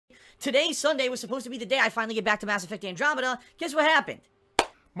Today, Sunday, was supposed to be the day I finally get back to Mass Effect Andromeda. Guess what happened?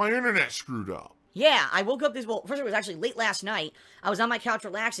 My internet screwed up. Yeah, I woke up well, first it was actually late last night. I was on my couch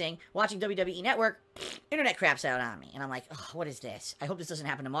relaxing, watching WWE Network. Internet craps out on me. And I'm like, oh, what is this? I hope this doesn't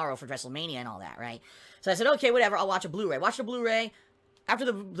happen tomorrow for WrestleMania and all that, right? So I said, okay, whatever, I'll watch a Blu-ray. Watched the Blu-ray.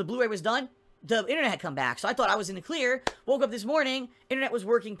 After the Blu-ray was done, the internet had come back. So I thought I was in the clear. Woke up this morning, internet was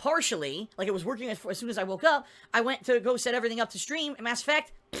working partially. Like, it was working as soon as I woke up. I went to go set everything up to stream, and Mass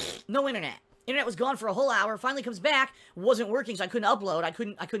Effect, no internet. Internet was gone for a whole hour, finally comes back, wasn't working, so I couldn't upload, I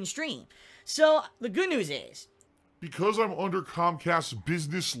couldn't stream. So, the good news is, because I'm under Comcast's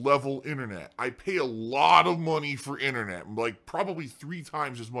business level internet, I pay a lot of money for internet, like probably 3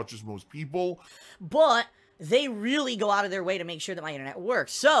 times as much as most people. But they really go out of their way to make sure that my internet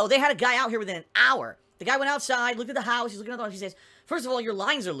works. So, they had a guy out here within an hour. The guy went outside, looked at the house, he's looking at the house, he says, first of all, your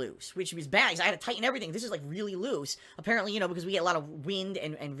lines are loose, which is bad, I had to tighten everything. This is, like, really loose. Apparently, you know, because we get a lot of wind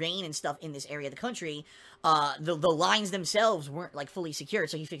and rain and stuff in this area of the country, the lines themselves weren't, like, fully secured.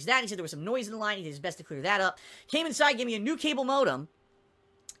 So he fixed that. He said there was some noise in the line. He did his best to clear that up. Came inside, gave me a new cable modem,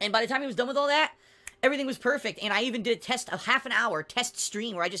 and by the time he was done with all that, everything was perfect, and I even did a half an hour test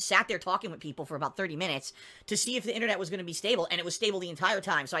stream where I just sat there talking with people for about 30 minutes to see if the internet was going to be stable, and it was stable the entire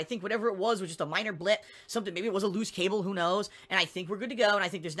time. So I think whatever it was just a minor blip, something, maybe it was a loose cable, who knows, and I think we're good to go, and I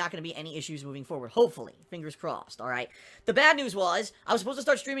think there's not going to be any issues moving forward, hopefully. Fingers crossed, all right? The bad news was, I was supposed to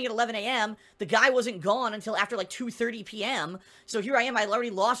start streaming at 11 a.m., the guy wasn't gone until after like 2:30 p.m., so here I am, I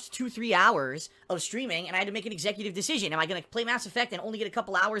already lost 2-3 hours of streaming, and I had to make an executive decision. Am I going to play Mass Effect and only get a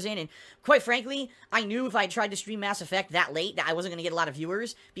couple hours in? And quite frankly, I knew if I tried to stream Mass Effect that late that I wasn't going to get a lot of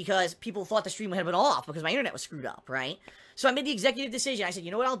viewers because people thought the stream had been off because my internet was screwed up, right? So I made the executive decision. I said,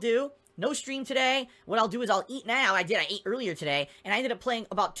 you know what I'll do? No stream today. What I'll do is I'll eat now. I ate earlier today, and I ended up playing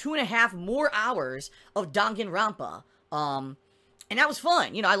about 2.5 more hours of Danganronpa. And that was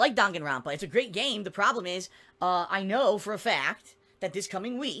fun. You know, I like Danganronpa. It's a great game. The problem is, I know for a fact that this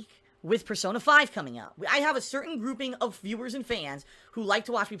coming week, with Persona 5 coming up, I have a certain grouping of viewers and fans who like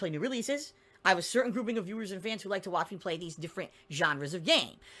to watch me play new releases. I have a certain grouping of viewers and fans who like to watch me play these different genres of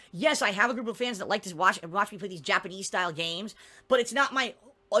game. Yes, I have a group of fans that like to watch me play these Japanese-style games, but it's not my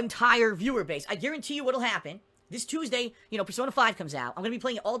entire viewer base. I guarantee you what'll happen. This Tuesday, you know, Persona 5 comes out. I'm going to be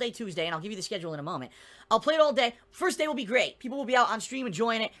playing it all day Tuesday, and I'll give you the schedule in a moment. I'll play it all day. First day will be great. People will be out on stream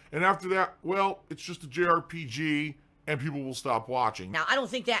enjoying it. And after that, well, it's just a JRPG, and people will stop watching. Now, I don't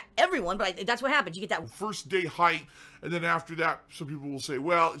think that everyone, but that's what happens. You get that first day hype, and then after that, some people will say,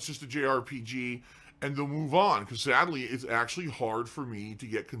 well, it's just a JRPG, and they'll move on. Because sadly, it's actually hard for me to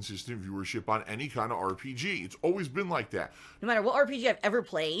get consistent viewership on any kind of RPG. It's always been like that. No matter what RPG I've ever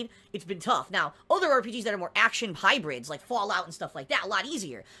played, it's been tough. Now, other RPGs that are more action hybrids, like Fallout and stuff like that, a lot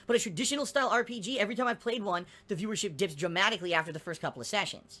easier. But a traditional style RPG, every time I've played one, the viewership dips dramatically after the first couple of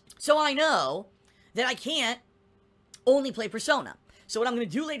sessions. So I know that I can't only play Persona. So what I'm going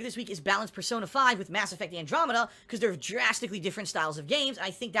to do later this week is balance Persona 5 with Mass Effect Andromeda, because they're drastically different styles of games, and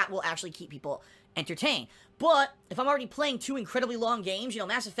I think that will actually keep people entertained. But if I'm already playing 2 incredibly long games, you know,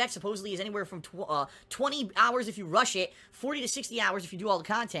 Mass Effect supposedly is anywhere from 20 hours if you rush it, 40 to 60 hours if you do all the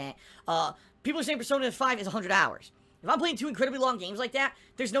content. People are saying Persona 5 is 100 hours. If I'm playing 2 incredibly long games like that,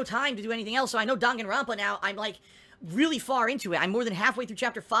 there's no time to do anything else. So I know Danganronpa now, I'm like really far into it. I'm more than halfway through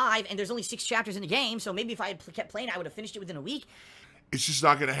chapter 5, and there's only 6 chapters in the game, so maybe if I had kept playing, I would have finished it within a week. It's just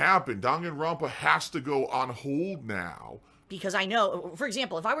not going to happen. Danganronpa has to go on hold now. Because I know, for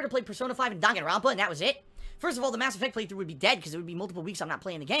example, if I were to play Persona 5 and Danganronpa and that was it, first of all, the Mass Effect playthrough would be dead because it would be multiple weeks I'm not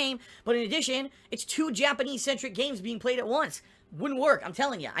playing the game. But in addition, it's 2 Japanese-centric games being played at once. Wouldn't work, I'm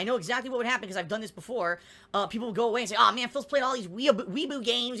telling you. I know exactly what would happen because I've done this before. People would go away and say, oh man, Phil's played all these weeaboo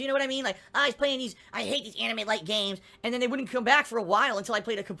games, you know what I mean? Like, he's playing these, I hate these anime-like games. And then they wouldn't come back for a while until I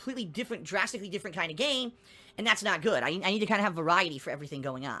played a completely different, drastically different kind of game. And that's not good. I need to kind of have variety for everything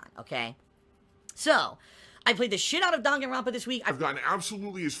going on, okay? So, I played the shit out of Danganronpa this week. I've gotten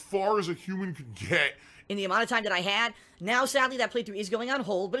absolutely as far as a human could get in the amount of time that I had. Now, sadly, that playthrough is going on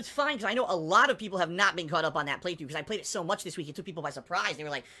hold, but it's fine, because I know a lot of people have not been caught up on that playthrough, because I played it so much this week, it took people by surprise. They were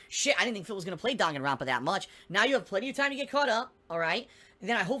like, shit, I didn't think Phil was going to play Danganronpa that much. Now you have plenty of time to get caught up, alright? And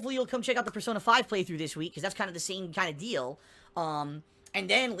then hopefully you'll come check out the Persona 5 playthrough this week, because that's kind of the same kind of deal. And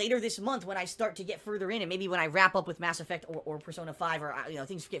then later this month, when I start to get further in, and maybe when I wrap up with Mass Effect or Persona 5, or, you know,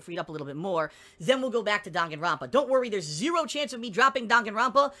 things get freed up a little bit more, then we'll go back to Danganronpa. Don't worry, there's 0 chance of me dropping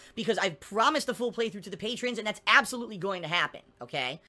Danganronpa, because I've promised a full playthrough to the patrons, and that's absolutely going to happen, okay?